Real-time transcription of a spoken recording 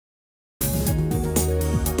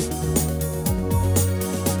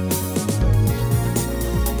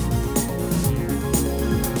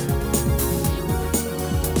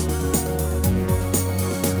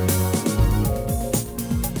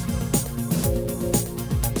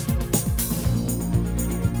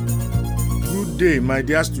day, my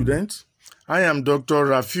dear students. I am Dr.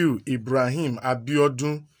 Rafiu Ibrahim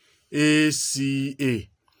Abiodun, ACA,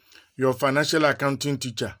 your financial accounting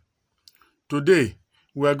teacher. Today,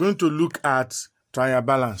 we are going to look at trial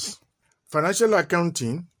balance. Financial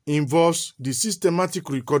accounting involves the systematic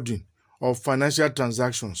recording of financial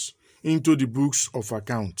transactions into the books of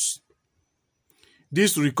accounts.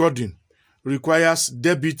 This recording requires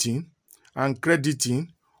debiting and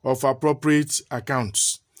crediting of appropriate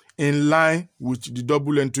accounts in line with the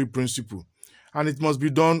double entry principle, and it must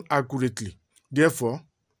be done accurately. Therefore,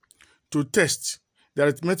 to test the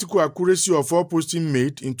arithmetical accuracy of all posting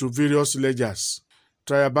made into various ledgers,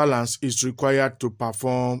 trial balance is required to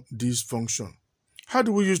perform this function. How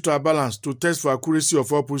do we use trial balance to test for accuracy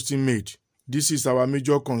of all posting made? This is our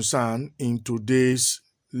major concern in today's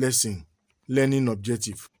lesson, learning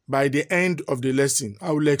objective. By the end of the lesson,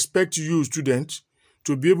 I will expect you, students,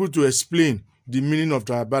 to be able to explain the meaning of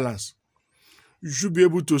trial balance. You should be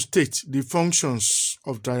able to state the functions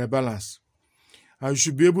of trial balance. And you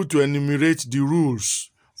should be able to enumerate the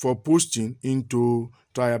rules for posting into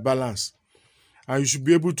trial balance. And you should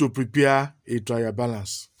be able to prepare a trial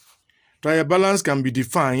balance. Trial balance can be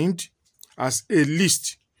defined as a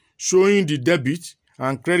list showing the debit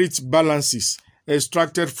and credit balances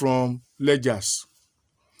extracted from ledgers.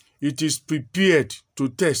 It is prepared to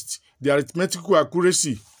test the arithmetical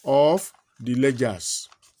accuracy of the ledgers.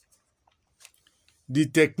 The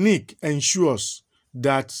technique ensures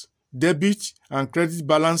that debit and credit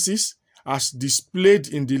balances as displayed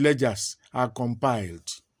in the ledgers are compiled.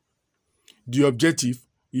 The objective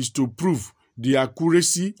is to prove the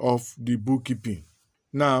accuracy of the bookkeeping.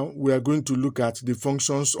 Now we are going to look at the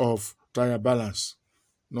functions of trial balance.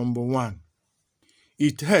 Number 1,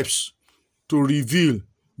 it helps to reveal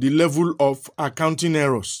the level of accounting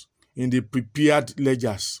errors in the prepared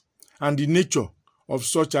ledgers and the nature of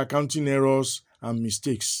such accounting errors and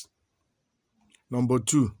mistakes. Number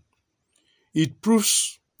 2, it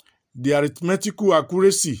proves the arithmetical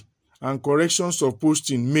accuracy and corrections of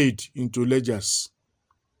posting made into ledgers.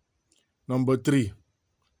 Number 3,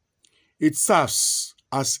 it serves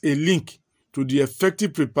as a link to the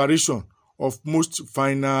effective preparation of most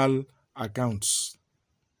final accounts.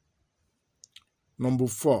 Number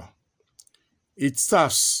 4, it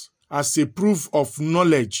serves as a proof of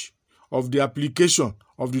knowledge of the application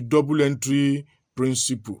of the double entry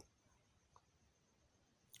principle.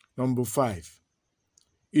 Number 5,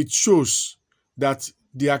 it shows that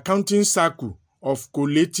the accounting cycle of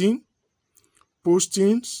collating,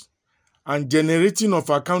 postings, and generating of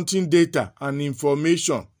accounting data and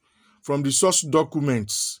information from the source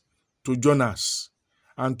documents to journals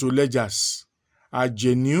and to ledgers are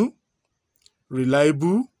genuine,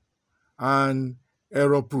 reliable, and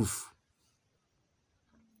error-proof.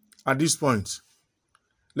 At this point,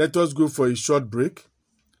 let us go for a short break,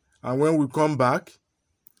 and when we come back,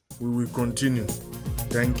 we will continue.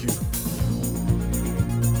 Thank you.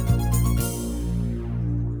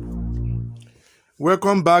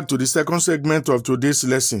 Welcome back to the second segment of today's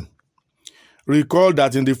lesson. Recall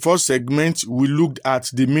that in the first segment, we looked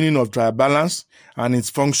at the meaning of trial balance and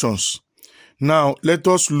its functions. Now, let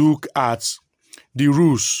us look at the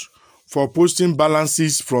rules for posting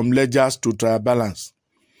balances from ledgers to trial balance.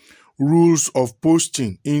 Rules of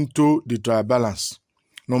posting into the trial balance.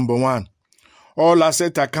 Number 1, all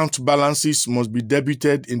asset account balances must be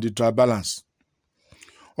debited in the trial balance.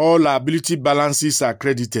 All liability balances are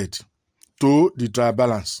credited to the trial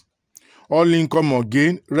balance. All income or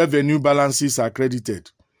gain, revenue balances are credited.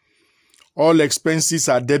 All expenses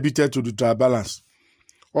are debited to the trial balance.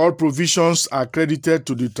 All provisions are credited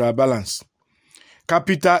to the trial balance.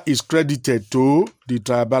 Capital is credited to the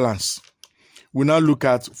trial balance. We now look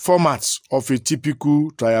at formats of a typical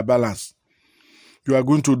trial balance. You are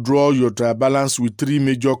going to draw your trial balance with 3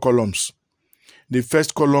 major columns. The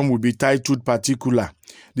first column will be titled particular.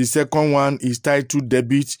 The second one is titled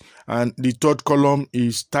debit, and the third column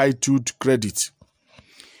is titled credit.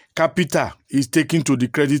 Capital is taken to the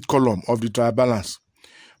credit column of the trial balance.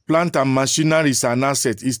 Plant and machinery is an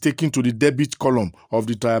asset, is taken to the debit column of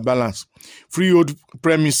the trial balance. Freehold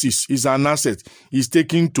premises is an asset, is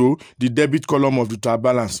taken to the debit column of the trial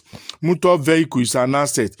balance. Motor vehicle is an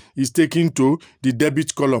asset, is taken to the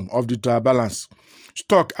debit column of the trial balance.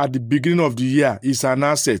 Stock at the beginning of the year is an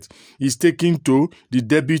asset, is taken to the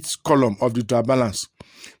debit column of the trial balance.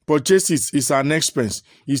 Purchases is an expense,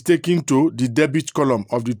 is taken to the debit column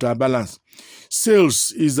of the trial balance.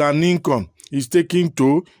 Sales is an income, is taken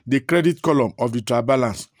to the credit column of the trial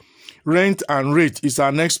balance. Rent and rate is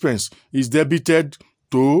an expense, is debited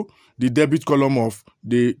to the debit column of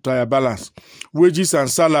the trial balance. Wages and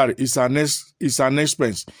salary is an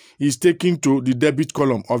expense, is taken to the debit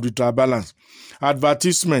column of the trial balance.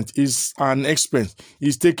 Advertisement is an expense,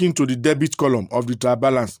 is taken to the debit column of the trial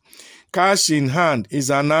balance. Cash in hand is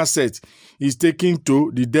an asset, is taken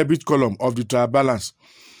to the debit column of the trial balance.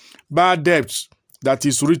 Bad debts that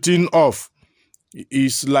is written off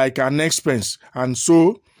is like an expense, and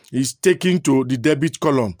so is taken to the debit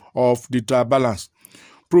column of the trial balance.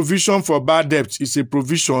 Provision for bad debts is a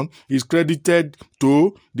provision, is credited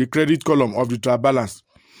to the credit column of the trial balance.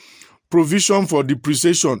 Provision for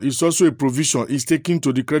depreciation is also a provision, is taken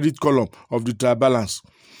to the credit column of the trial balance.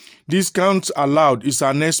 Discount allowed is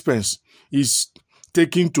an expense, is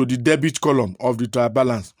taken to the debit column of the trial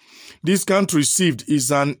balance. Discount received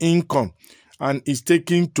is an income and is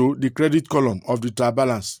taken to the credit column of the trial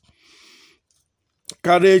balance.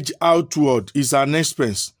 Carriage outward is an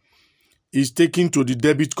expense, is taken to the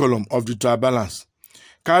debit column of the trial balance.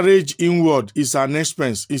 Carriage inward is an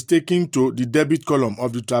expense, is taken to the debit column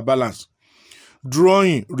of the trial balance.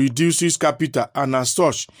 Drawing reduces capital and as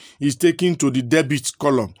such is taken to the debit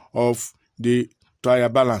column of the trial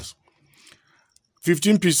balance.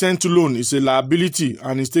 15% loan is a liability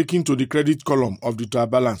and is taken to the credit column of the trial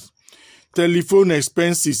balance. Telephone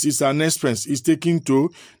expenses is an expense, is taken to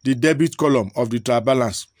the debit column of the trial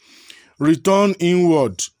balance. Return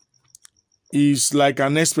inward is like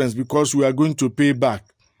an expense because we are going to pay back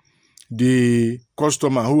the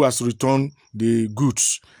customer who has returned the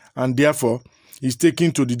goods, and therefore is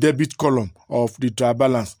taken to the debit column of the trial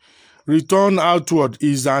balance. Return outward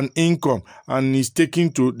is an income and is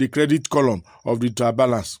taken to the credit column of the trial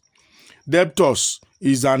balance. Debtors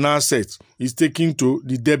is an asset, is taken to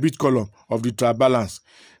the debit column of the trial balance.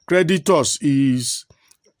 Creditors,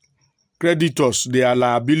 they are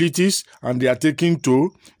liabilities and they are taken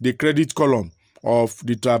to the credit column of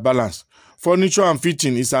the trial balance. Furniture and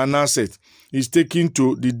fitting is an asset, is taken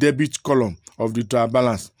to the debit column of the trial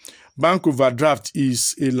balance. Bank overdraft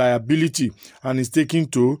is a liability and is taken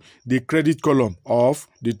to the credit column of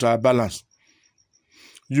the trial balance.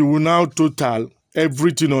 You will now total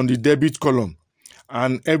everything on the debit column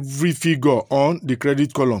and every figure on the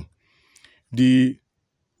credit column.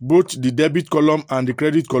 Both the debit column and the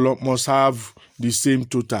credit column must have the same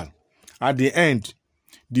total. At the end,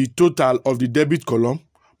 the total of the debit column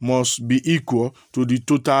must be equal to the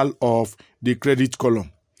total of the credit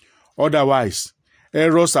column. Otherwise,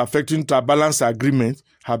 errors affecting trial balance agreement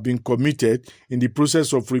have been committed in the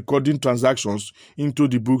process of recording transactions into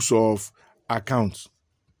the books of accounts.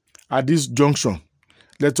 At this junction,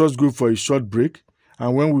 let us go for a short break,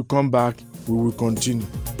 and when we come back, we will continue.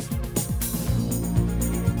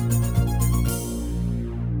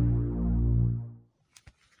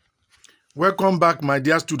 Welcome back, my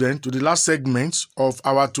dear student, to the last segment of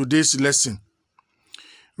our today's lesson.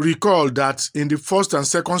 Recall that in the first and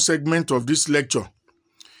second segment of this lecture,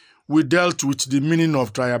 we dealt with the meaning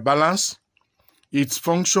of trial balance, its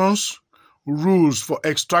functions, rules for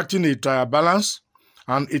extracting a trial balance,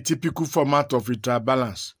 and a typical format of a trial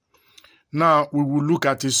balance. Now we will look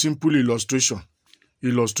at a simple illustration.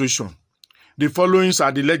 The following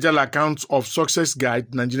are the ledger accounts of Success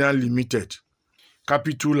Guide Nigeria Limited.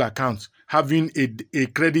 Capital account having a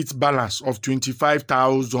credit balance of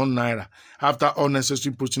 25,000 naira after all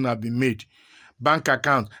necessary postings have been made. Bank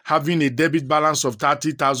account having a debit balance of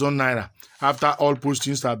 30,000 naira after all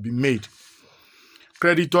postings have been made.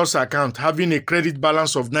 Creditors account having a credit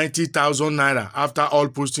balance of 90,000 naira after all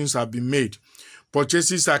postings have been made.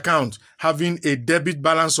 Purchases account having a debit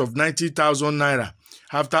balance of 90,000 naira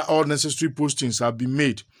after all necessary postings have been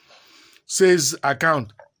made. Sales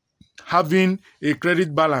account having a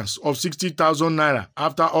credit balance of 60,000 naira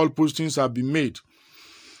after all postings have been made.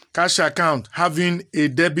 Cash account having a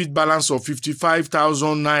debit balance of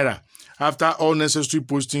 55,000 naira after all necessary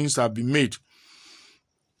postings have been made.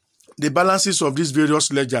 The balances of these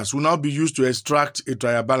various ledgers will now be used to extract a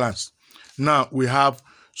trial balance. Now we have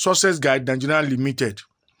Success Guide Nigeria Limited.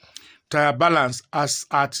 Trial balance as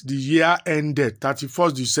at the year ended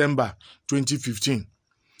 31st December 2015.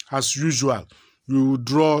 As usual, you will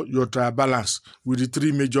draw your trial balance with the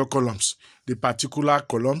three major columns, the particular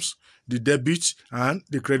columns, the debit and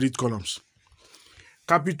the credit columns.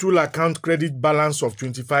 Capital account credit balance of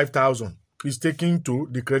 25,000 is taken to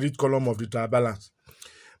the credit column of the trial balance.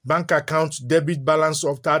 Bank account debit balance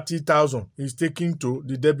of 30,000 is taken to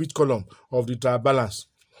the debit column of the trial balance.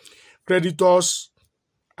 Creditors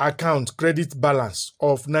account credit balance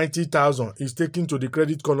of 90,000 is taken to the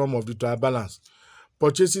credit column of the trial balance.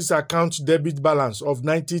 Purchases account debit balance of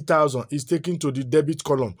 90,000 is taken to the debit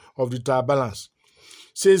column of the trial balance.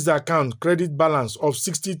 Sales account credit balance of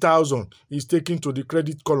 60,000 is taken to the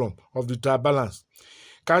credit column of the trial balance.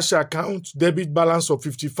 Cash account debit balance of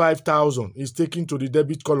 55,000 is taken to the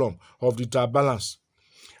debit column of the trial balance.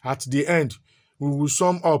 At the end, we will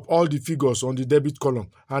sum up all the figures on the debit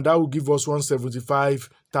column, and that will give us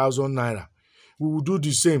 175,000 naira. We will do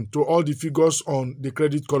the same to all the figures on the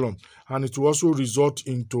credit column, and it will also result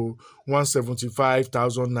into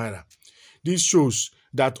 175,000 naira. This shows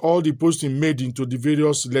that all the posting made into the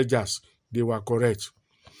various ledgers, they were correct.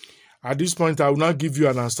 At this point, I will now give you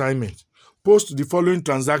an assignment. Post the following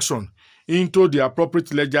transaction into the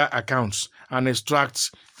appropriate ledger accounts and extract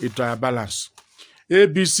a trial balance.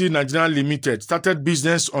 ABC Nigeria Limited started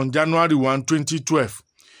business on January 1, 2012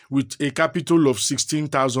 with a capital of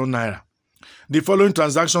 16,000 naira. The following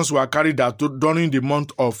transactions were carried out during the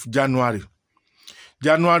month of January.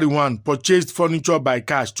 January 1, purchased furniture by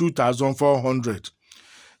cash 2,400.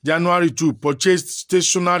 January 2, purchased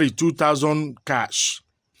stationery 2,000 cash.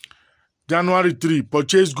 January 3,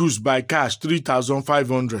 purchased goods by cash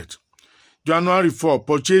 3,500. January 4,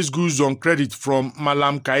 purchased goods on credit from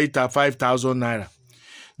Malam Kaita 5,000 naira.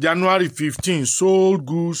 January 15, sold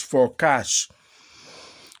goods for cash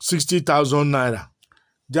 60,000 naira.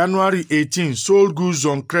 January 18, sold goods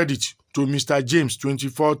on credit to Mr. James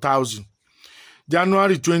 24,000.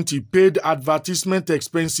 January 20, paid advertisement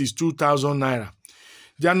expenses 2,000 naira.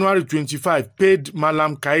 January 25, paid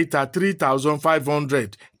Malam Kaita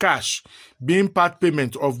 3,500 cash, being part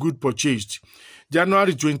payment of good purchased.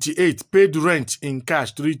 January 28, paid rent in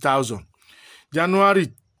cash 3,000.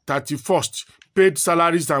 January 31st, paid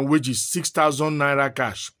salaries and wages 6,000 naira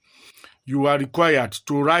cash. You are required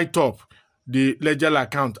to write up the ledger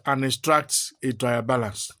account and extract a trial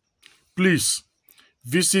balance. Please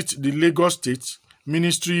visit the Lagos State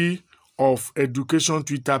Ministry of Education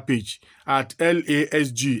Twitter page at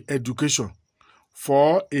LASG Education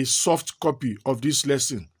for a soft copy of this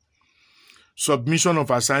lesson, submission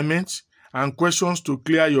of assignments, and questions to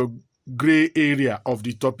clear your gray area of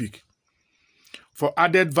the topic. For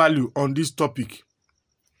added value on this topic,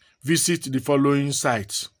 visit the following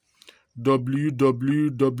sites: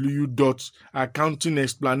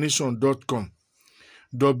 www.accountingexplanation.com,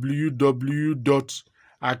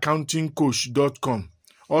 www.accountingcoach.com.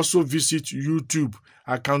 Also visit YouTube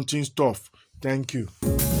Accounting Stuff. Thank you.